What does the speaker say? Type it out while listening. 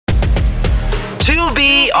To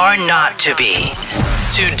be or not to be.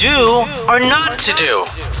 To do or not to do.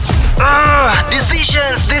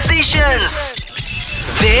 Decisions.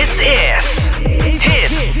 This is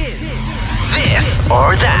Hits This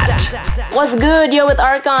or That. What's good? You're with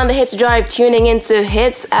Arka on the Hits Drive, tuning into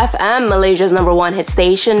Hits FM, Malaysia's #1 hit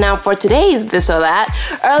station. Now for today's This or That,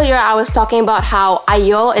 earlier I was talking about how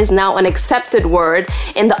ayo is now an accepted word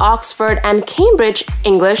in the Oxford and Cambridge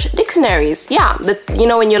English dictionaries. Yeah,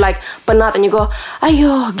 when you're like penat and you go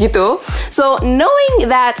ayo gitu. So knowing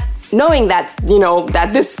that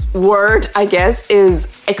this word, I guess, is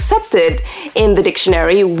accepted in the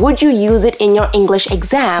dictionary, would you use it in your English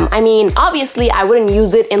exam? I mean, obviously, I wouldn't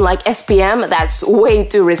use it in like SPM. That's way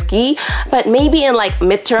too risky. But maybe in like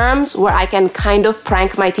midterms where I can kind of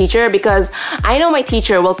prank my teacher, because I know my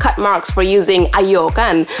teacher will cut marks for using ayo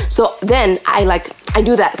kan. So then I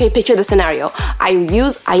do that. Okay, picture the scenario. I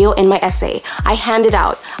use ayo in my essay. I hand it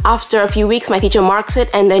out. After a few weeks, my teacher marks it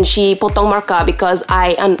and then she potong marka because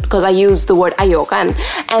I use the word ayo kan.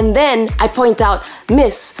 And then I point out,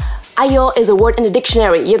 Miss, ayo is a word in the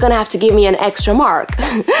dictionary. You're gonna have to give me an extra mark.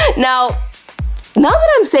 Now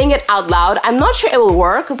that I'm saying it out loud, I'm not sure it will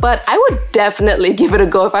work, but I would definitely give it a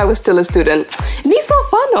go if I was still a student. It'd be so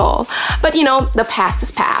fun, oh. But the past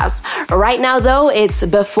is past. Right now, though, it's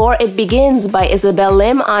Before It Begins by Isabel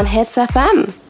Lim on Hits FM.